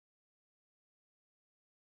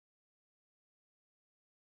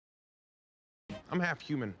I'm half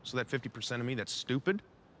human, so that 50% of me that's stupid,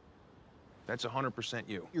 that's 100%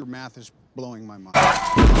 you. Your math is blowing my mind. Are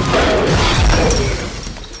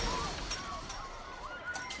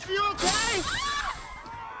you okay?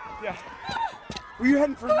 Yeah. Were you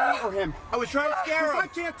heading for me or him? I was trying to scare him. I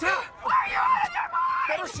can't tell. Are you out of your mind?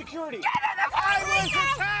 Better security. Get in the I was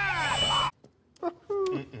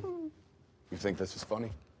attacked! You think this is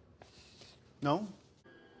funny? No?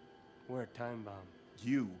 We're time bomb.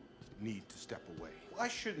 You need to step away. Why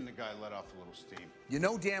shouldn't the guy let off a little steam? You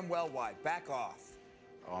know damn well why. Back off.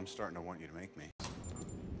 Oh, I'm starting to want you to make me.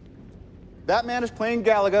 That man is playing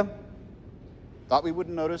Galaga. Thought we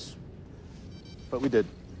wouldn't notice, but we did.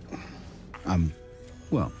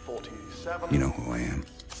 Well, 47. you know who I am.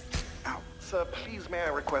 Ow. Sir, please may I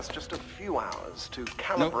request just a few hours to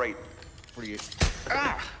calibrate. 48.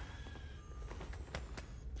 Ah!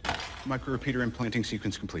 Micro repeater implanting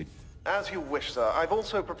sequence complete. As you wish, sir. I've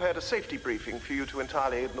also prepared a safety briefing for you to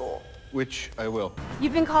entirely ignore. Which I will.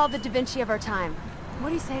 You've been called the Da Vinci of our time. What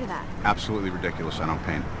do you say to that? Absolutely ridiculous. I don't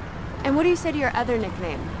paint. And what do you say to your other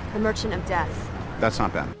nickname, the Merchant of Death? That's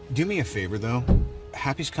not bad. Do me a favor, though.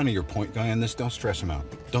 Happy's kind of your point guy on this. Don't stress him out.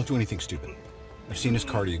 Don't do anything stupid. I've seen his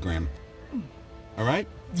cardiogram. All right?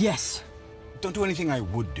 Yes. Don't do anything I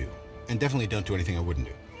would do. And definitely don't do anything I wouldn't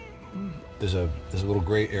do. There's a little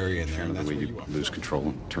gray area in there. The way you lose control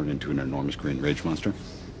and turn into an enormous green rage monster.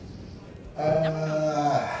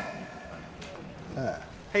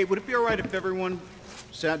 Hey, would it be all right if everyone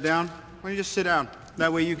sat down? Why don't you just sit down?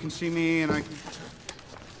 That way you can see me and I can...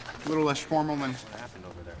 A little less formal than... What happened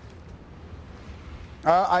over there?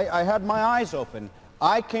 I had my eyes open.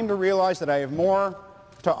 I came to realize that I have more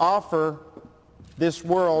to offer this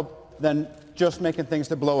world than just making things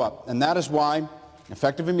that blow up. And that is why,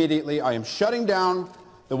 effective immediately, I am shutting down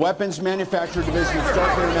the weapons manufacturer division of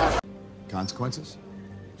Stark International. Consequences?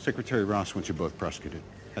 Secretary Ross wants you both prosecuted.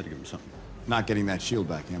 Had to give him something. Not getting that shield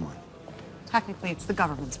back, am I? Technically, it's the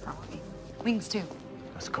government's property. Wings, too.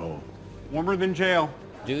 That's cold. Warmer than jail.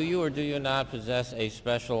 Do you or do you not possess a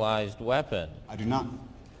specialized weapon? I do not.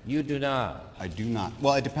 You do not. I do not.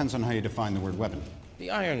 Well, it depends on how you define the word weapon.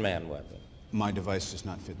 The Iron Man weapon. My device does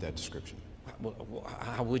not fit that description.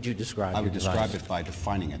 How would you describe it? I would describe it by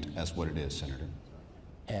defining it as what it is, Senator.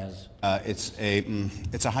 As? It's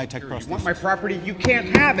a high-tech prosthesis. You want my property? You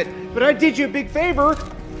can't have it. But I did you a big favor.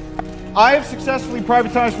 I have successfully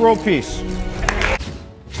privatized world peace.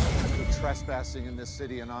 Trespassing in this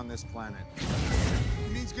city and on this planet.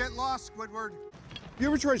 It means get lost, Squidward. You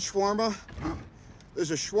ever tried shawarma?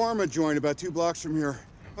 There's a shawarma joint about 2 blocks from here.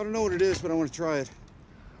 I don't know what it is, but I want to try it.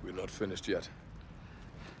 We're not finished yet.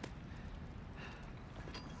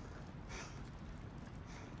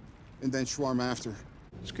 And then shawarma after.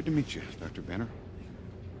 It's good to meet you, Dr. Banner.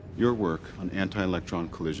 Your work on anti-electron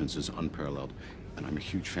collisions is unparalleled, and I'm a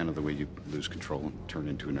huge fan of the way you lose control and turn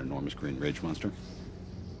into an enormous green rage monster.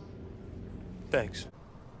 Thanks.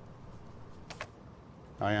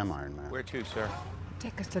 I am Iron Man. Where to, sir?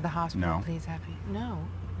 Take us to the hospital, No. please, Happy. No,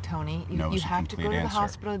 Tony. No You is a have to go complete to the answer.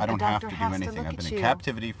 hospital. I don't the have doctor to do has anything. To look I've been at in you.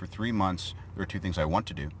 captivity for 3 months. There are 2 things I want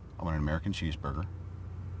to do. I want an American cheeseburger.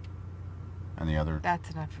 And the other That's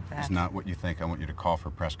enough of that. is not what you think. I want you to call for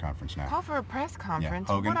a press conference now. Call for a press conference?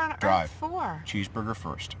 Yeah, Hogan, what on drive. earth for? Cheeseburger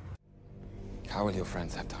first. How will your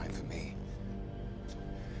friends have time for me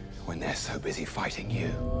when they're so busy fighting you?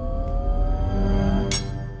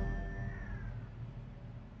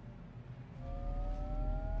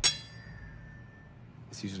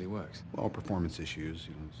 This usually works. Well, performance issues,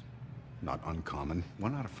 you know, it's not uncommon.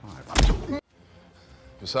 1 out of 5.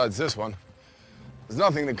 Besides this one, there's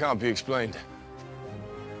nothing that can't be explained.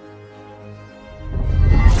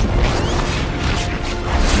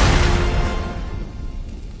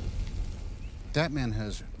 That man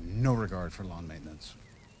has no regard for lawn maintenance.